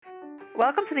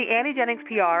Welcome to the Annie Jennings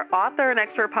PR Author and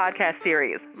Expert Podcast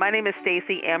Series. My name is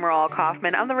Stacey Amaral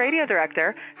Kaufman. I'm the radio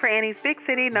director for Annie's Big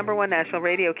City #1 national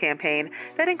radio campaign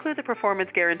that includes a performance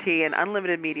guarantee and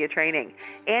unlimited media training.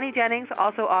 Annie Jennings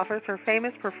also offers her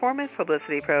famous performance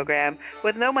publicity program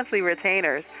with no monthly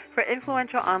retainers for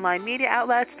influential online media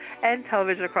outlets and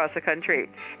television across the country.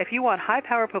 If you want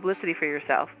high-power publicity for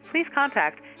yourself, please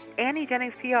contact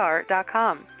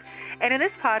AnnieJenningsPR.com. And in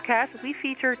this podcast, we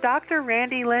feature Dr.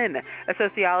 Randy Lynn, a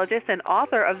sociologist and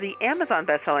author of the Amazon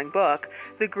bestselling book,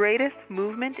 The Greatest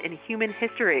Movement in Human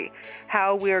History,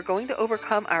 How We Are Going to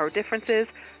Overcome Our Differences,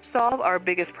 Solve Our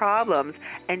Biggest Problems,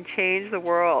 and Change the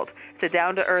World. It's a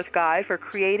down-to-earth guide for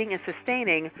creating and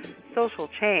sustaining social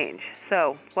change.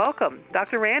 So, welcome,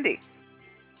 Dr. Randy.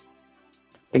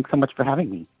 Thanks so much for having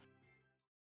me.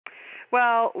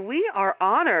 Well, we are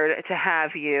honored to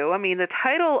have you. I mean, the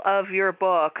title of your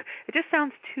book, it just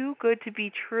sounds too good to be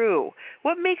true.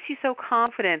 What makes you so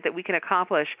confident that we can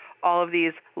accomplish all of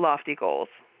these lofty goals?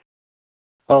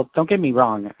 Well, don't get me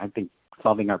wrong. I think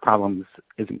solving our problems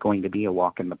isn't going to be a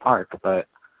walk in the park, but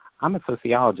I'm a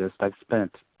sociologist. I've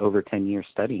spent over 10 years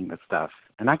studying this stuff,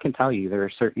 and I can tell you there are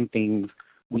certain things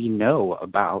we know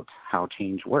about how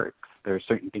change works. There are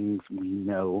certain things we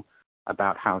know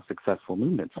about how successful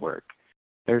movements work.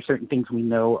 There are certain things we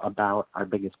know about our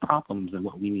biggest problems and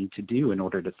what we need to do in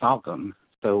order to solve them.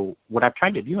 So what I've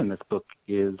tried to do in this book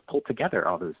is pull together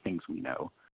all those things we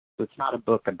know. So it's not a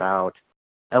book about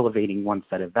elevating one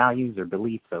set of values or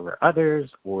beliefs over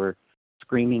others or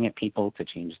screaming at people to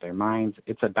change their minds.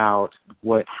 It's about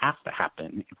what has to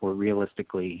happen if we're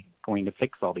realistically going to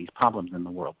fix all these problems in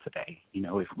the world today. You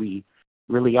know, if we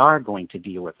really are going to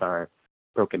deal with our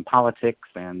broken politics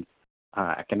and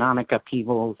economic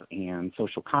upheavals and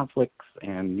social conflicts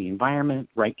and the environment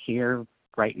right here,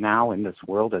 right now in this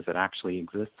world as it actually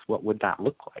exists, what would that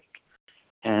look like?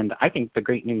 And I think the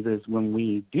great news is when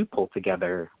we do pull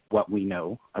together what we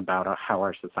know about how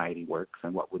our society works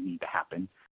and what would need to happen,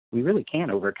 we really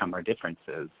can overcome our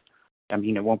differences. I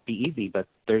mean, it won't be easy, but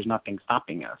there's nothing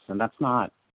stopping us. And that's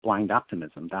not blind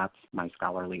optimism. That's my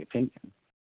scholarly opinion.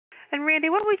 And Randy,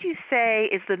 what would you say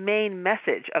is the main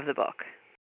message of the book?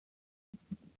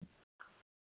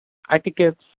 I think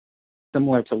it's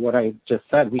similar to what I just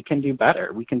said. We can do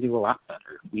better. We can do a lot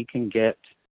better. We can get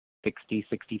 60,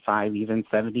 65, even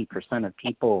 70% of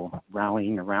people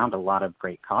rallying around a lot of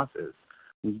great causes.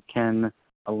 We can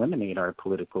eliminate our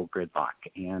political gridlock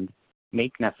and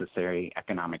make necessary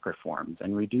economic reforms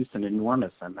and reduce an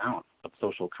enormous amount of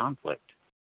social conflict.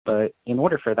 But in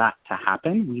order for that to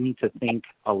happen, we need to think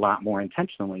a lot more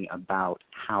intentionally about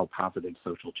how positive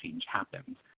social change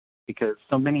happens, because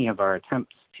so many of our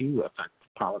attempts to affect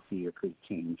policy or create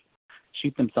change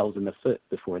shoot themselves in the foot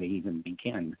before they even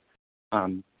begin.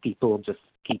 People just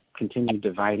continue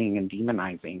dividing and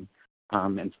demonizing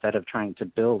instead of trying to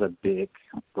build a big,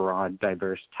 broad,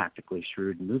 diverse, tactically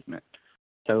shrewd movement.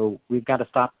 So we've got to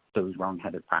stop those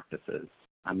wrong-headed practices.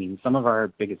 I mean, some of our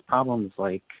biggest problems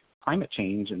like climate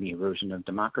change and the erosion of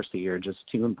democracy are just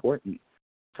too important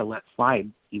to let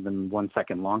slide even 1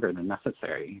 second longer than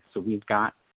necessary. So we've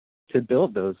got to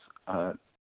build those,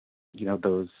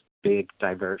 those big,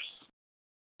 diverse,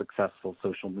 successful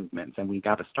social movements, and we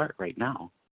got to start right now.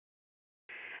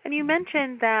 And you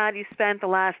mentioned that you spent the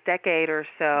last decade or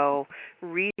so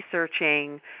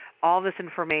researching all this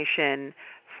information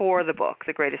for the book,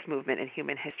 The Greatest Movement in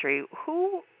Human History.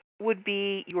 Who would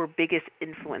be your biggest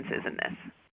influences in this?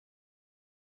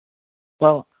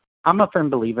 Well, I'm a firm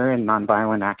believer in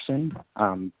nonviolent action.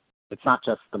 It's not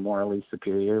just the morally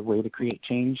superior way to create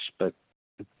change, but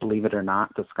believe it or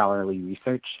not, the scholarly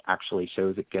research actually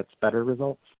shows it gets better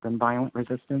results than violent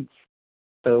resistance.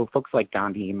 So folks like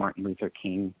Gandhi and Martin Luther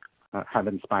King have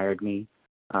inspired me.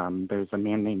 There's a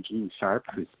man named Gene Sharp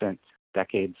who spent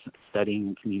decades studying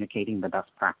and communicating the best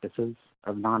practices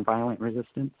of nonviolent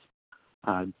resistance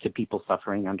to people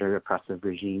suffering under oppressive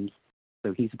regimes.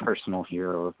 So he's a personal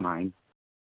hero of mine.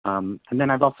 And then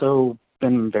I've also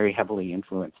been very heavily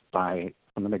influenced by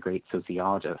some of the great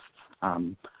sociologists.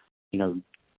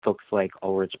 Folks like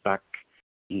Ulrich Beck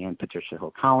and Patricia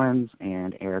Hill Collins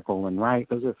and Eric Olin Wright.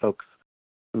 Those are folks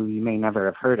who you may never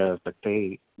have heard of, but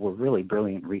they were really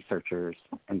brilliant researchers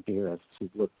and theorists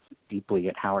who looked deeply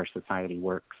at how our society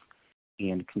works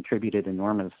and contributed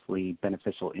enormously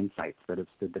beneficial insights that have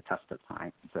stood the test of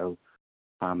time. So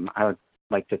I would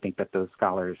like to think that those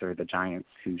scholars are the giants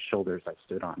whose shoulders I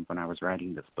stood on when I was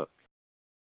writing this book.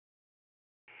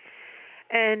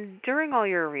 And during all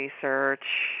your research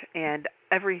and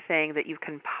everything that you've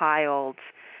compiled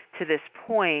to this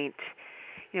point,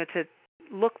 to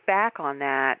look back on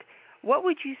that, what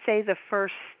would you say the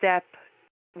first step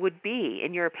would be,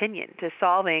 in your opinion, to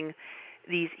solving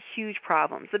these huge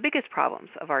problems, the biggest problems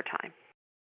of our time?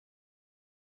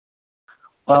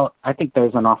 Well, I think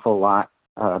there's an awful lot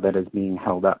that is being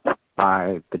held up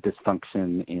by the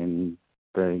dysfunction in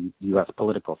the U.S.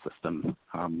 political system.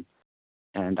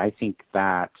 And I think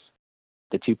that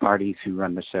the two parties who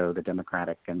run the show, the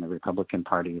Democratic and the Republican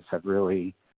parties, have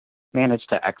really managed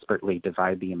to expertly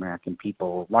divide the American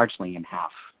people largely in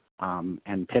half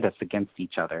and pit us against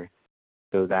each other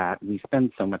so that we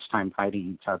spend so much time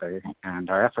fighting each other, and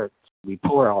our efforts, we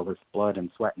pour all this blood and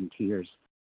sweat and tears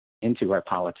into our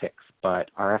politics,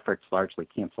 but our efforts largely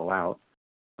cancel out.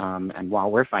 And while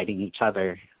we're fighting each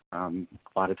other, a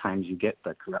lot of times you get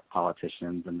the corrupt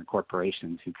politicians and the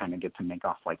corporations who kind of get to make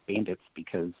off like bandits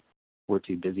because we're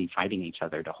too busy fighting each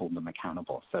other to hold them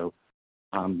accountable. So,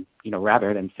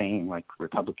 rather than saying like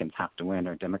Republicans have to win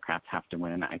or Democrats have to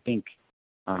win, I think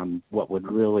what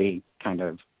would really kind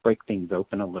of break things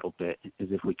open a little bit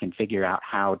is if we can figure out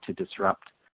how to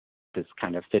disrupt this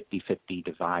kind of 50-50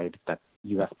 divide that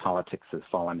U.S. politics has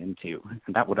fallen into.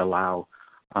 And that would allow,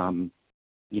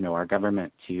 our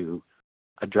government to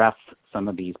address some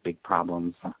of these big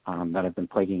problems that have been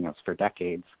plaguing us for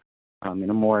decades in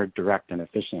a more direct and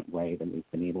efficient way than we've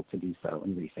been able to do so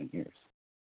in recent years.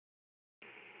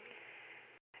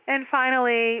 And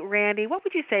finally, Randy, what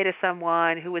would you say to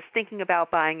someone who was thinking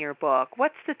about buying your book?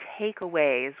 What's the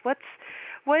takeaways? What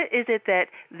is it that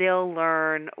they'll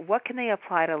learn? What can they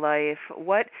apply to life?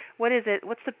 What is it?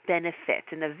 What's the benefit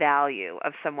and the value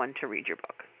of someone to read your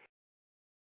book?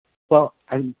 Well,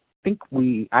 I think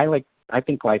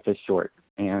life is short,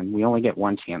 and we only get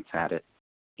one chance at it.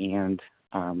 And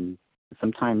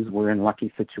sometimes we're in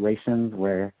lucky situations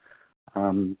where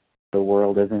the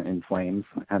world isn't in flames,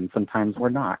 and sometimes we're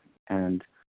not. And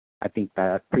I think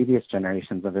that previous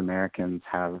generations of Americans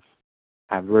have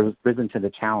risen to the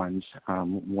challenge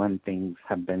when things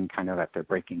have been kind of at their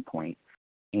breaking point.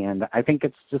 And I think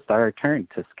it's just our turn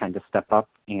to kind of step up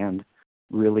and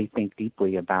really think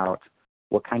deeply about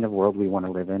what kind of world we want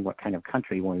to live in, what kind of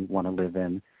country we want to live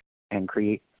in, and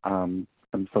create some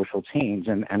social change.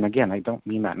 And again, I don't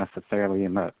mean that necessarily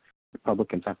in the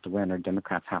Republicans have to win or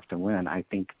Democrats have to win. I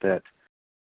think that,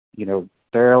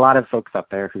 there are a lot of folks out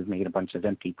there who've made a bunch of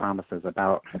empty promises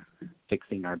about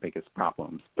fixing our biggest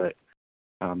problems. But,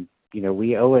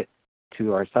 we owe it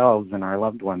to ourselves and our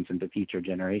loved ones and to future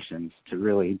generations to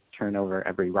really turn over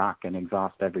every rock and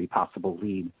exhaust every possible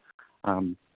lead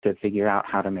to figure out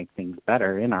how to make things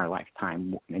better in our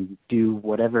lifetime and do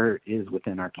whatever is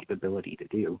within our capability to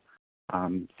do.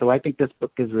 So I think this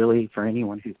book is really for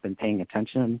anyone who's been paying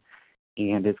attention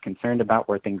and is concerned about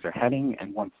where things are heading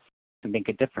and wants to make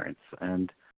a difference.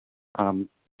 And,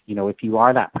 if you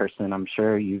are that person, I'm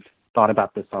sure you've thought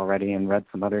about this already and read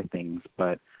some other things,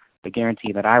 but the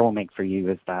guarantee that I will make for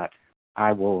you is that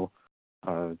I will,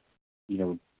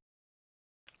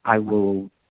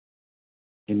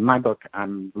 in my book,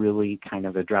 I'm really kind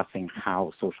of addressing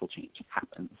how social change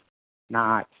happens,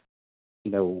 not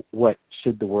what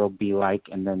should the world be like,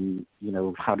 and then,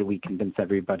 how do we convince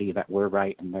everybody that we're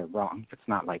right and they're wrong? It's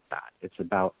not like that. It's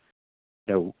about,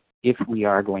 if we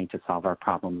are going to solve our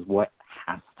problems, what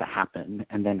has to happen,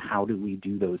 and then how do we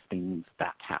do those things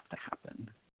that have to happen?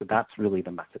 So that's really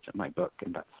the message of my book,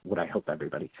 and that's what I hope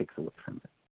everybody takes away from it.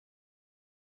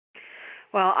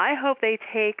 Well, I hope they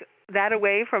take that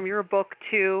away from your book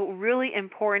too. Really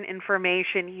important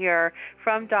information here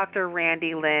from Dr.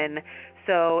 Randy Linn.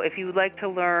 So if you would like to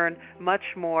learn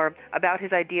much more about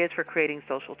his ideas for creating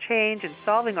social change and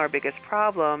solving our biggest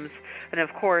problems, and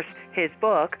of course his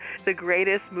book, The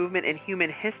Greatest Movement in Human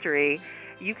History,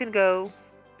 you can go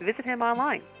visit him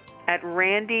online at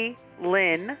randylinn.com.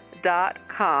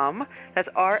 That's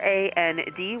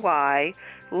R-A-N-D-Y,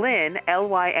 Lynn,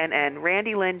 L-Y-N-N,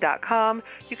 randylinn.com.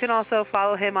 You can also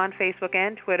follow him on Facebook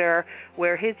and Twitter,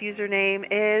 where his username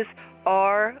is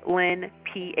rlynnphd.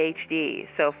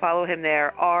 So follow him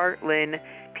there, rlynnphd.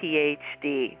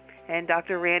 And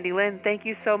Dr. Randy Linn, thank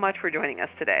you so much for joining us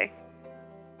today.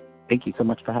 Thank you so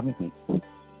much for having me.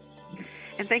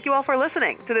 And thank you all for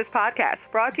listening to this podcast,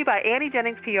 brought to you by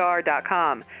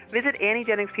AnnieJenningsPR.com. Visit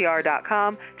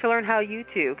AnnieJenningsPR.com to learn how you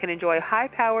too can enjoy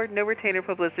high-powered, no-retainer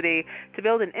publicity to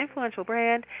build an influential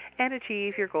brand and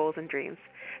achieve your goals and dreams.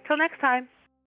 Till next time.